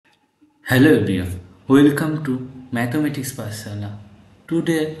Hello everyone, welcome to Mathematics Parsala.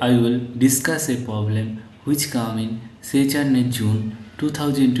 Today I will discuss a problem which came in CSIR June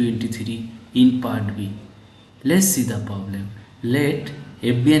 2023 in part B. Let's see the problem. Let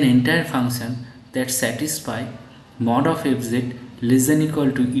f be an entire function that satisfies mod of fz less than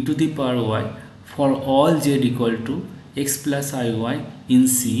equal to e to the power y for all z equal to x plus iy in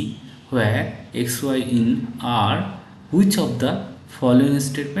C where xy in R. Which of the following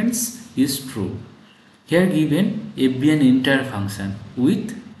statements is true? Here given f be an entire function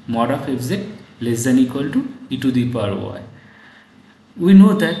with mod of fz less than equal to e to the power y. We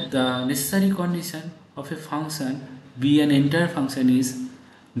know that the necessary condition of a function be an entire function is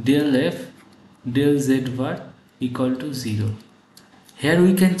del f del z bar equal to 0. Here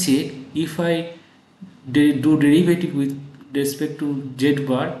we can check if I do derivative with respect to z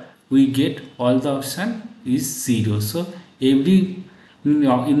bar, we get all the option is 0. So every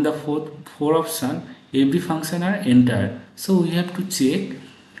in the four option every function are entire. So we have to check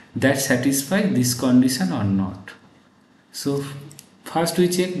that satisfy this condition or not. So first we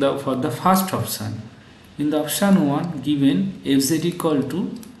check for the first option. In the option 1 given fz equal to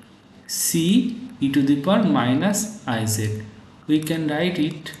c e to the power minus iz, we can write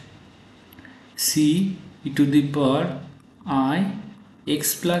it c e to the power I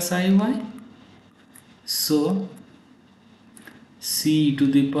x plus iy. So c e to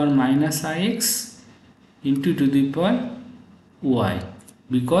the power minus ix into to the power y,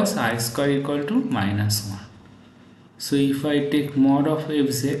 because I square equal to minus 1. So if I take mod of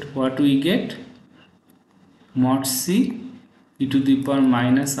fz, what we get? Mod c e to the power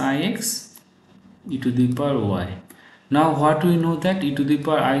minus ix e to the power y. Now what we know that e to the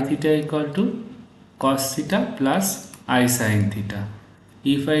power I theta equal to cos theta plus I sin theta.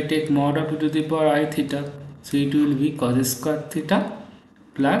 If I take mod of e to the power I theta, so it will be cos square theta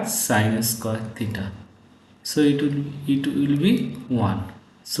plus sin square theta. So it will be 1.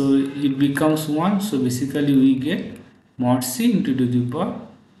 So it becomes 1. So basically we get mod c into the power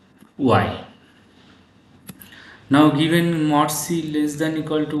y. Now given mod c less than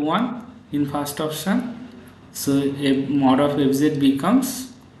equal to 1 in first option, so a mod of fz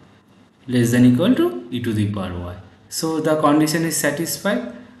becomes less than equal to e to the power y. So the condition is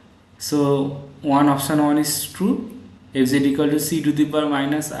satisfied. So one option 1 is true, fz equal to c to the power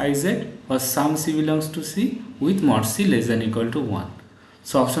minus iz or sum c belongs to c with mod c less than equal to 1.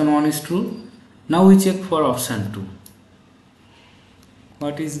 So option 1 is true. Now we check for option 2.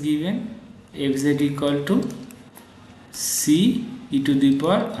 What is given? Fz equal to c e to the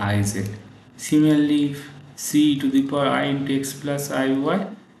power iz. Similarly, if c e to the power I into x plus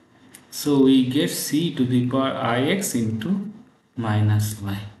iy, so we get c to the power ix into minus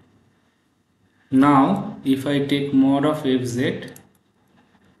y. Now if I take mod of fz,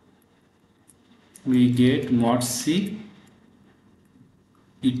 we get mod c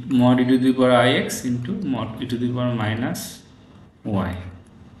mod e to the power ix into mod e to the power minus y.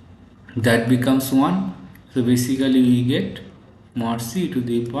 That becomes 1. So basically we get mod c to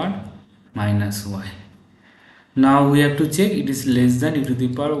the power minus y. Now we have to check it is less than e to the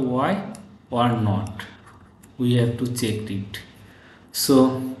power y or not. We have to check it.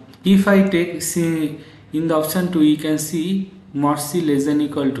 So if I take, see in the option 2 you can see mod c less than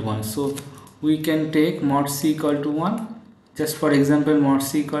equal to 1. So we can take mod c equal to 1. Just for example, mod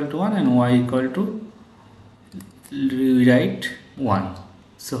c equal to 1 and y equal to, we write 1.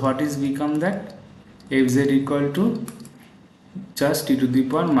 So what is become that? Fz equal to just e to the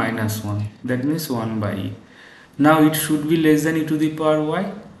power minus 1, that means 1 by e. Now it should be less than e to the power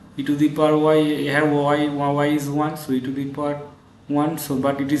y. E to the power y, here y is 1, so e to the power 1. So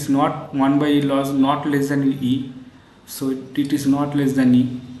but it is not 1 by e loss, not less than e, so it is not less than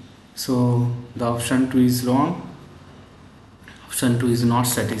e. So the option 2 is wrong. Option 2 is not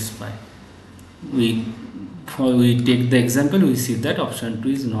satisfied. We take the example, we see that option 2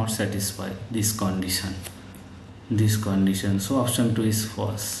 is not satisfied this condition. So option 2 is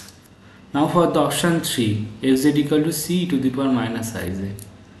false. Now for the option 3, fz equal to c to the power minus iz.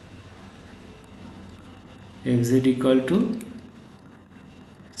 Fz equal to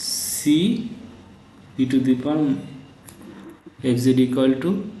c e to the power, fz equal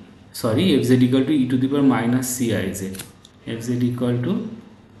to e to the power minus c iz. Fz equal to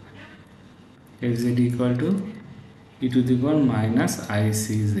e to the power minus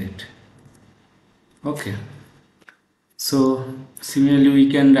icz. Okay. So similarly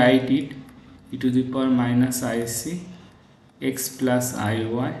we can write it e to the power minus ic x plus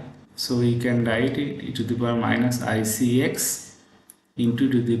iy. So we can write it e to the power minus icx into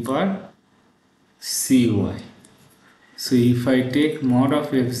to the power cy. So if I take mod of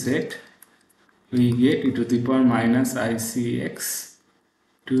fz, we get e to the power minus ICX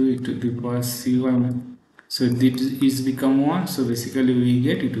to e to the power CY. So this is become 1. So basically we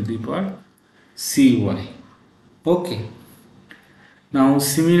get e to the power CY. Okay. Now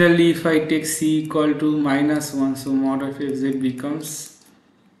similarly, if I take C equal to minus 1, so mod of fz becomes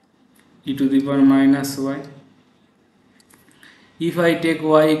e to the power minus y. If I take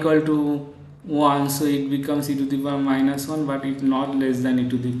y equal to 1, so it becomes e to the power minus 1, but it not less than e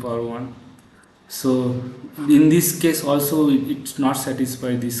to the power 1. So in this case also it's not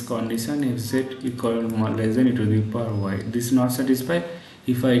satisfy this condition if z equal more less than e to the power y. This is not satisfied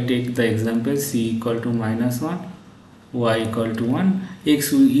if I take the example c equal to minus 1, y equal to 1,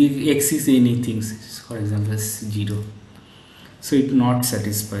 x is anything, for example 0. So it not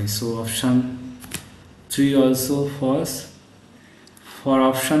satisfy. So option 3 also false. For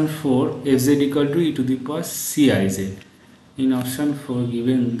option 4, fz equal to e to the power ciz. In option 4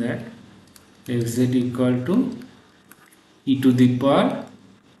 given that fz equal to e to the power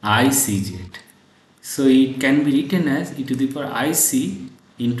icz. So it can be written as e to the power ic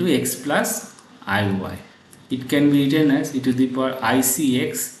into x plus iy. It can be written as e to the power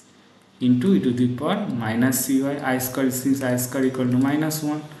icx into e to the power minus cy. I square, since I square equal to minus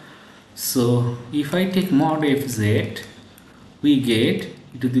 1. So if I take mod fz, we get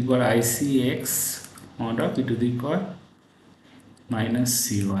e to the power icx mod of e to the power minus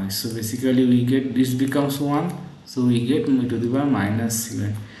cy. So basically we get this becomes 1. So we get e to the power minus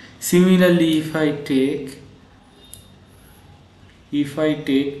cy. Similarly, if I take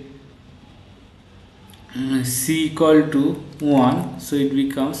c equal to 1, so it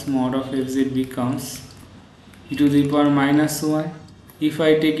becomes mod of fz becomes e to the power minus y. If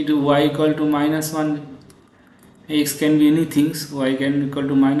I take it to y equal to minus 1, x can be anything, so y can equal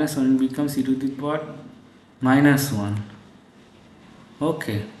to minus 1, becomes e to the power minus 1.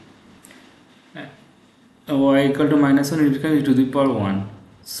 Okay. Y equal to minus 1, it becomes e to the power 1.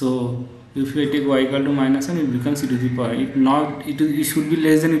 So if we take y equal to minus 1, it becomes e to the power. It should be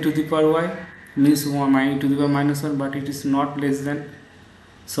less than e to the power y, means e to the power minus 1, but it is not less than.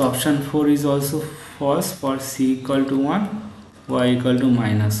 So option 4 is also false for c equal to 1, y equal to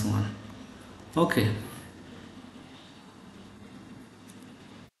minus 1. Okay.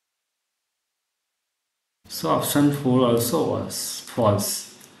 So option 4 also was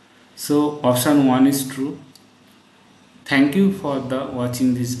false. So option 1 is true. Thank you for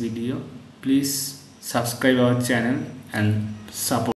watching this video. Please subscribe our channel and support.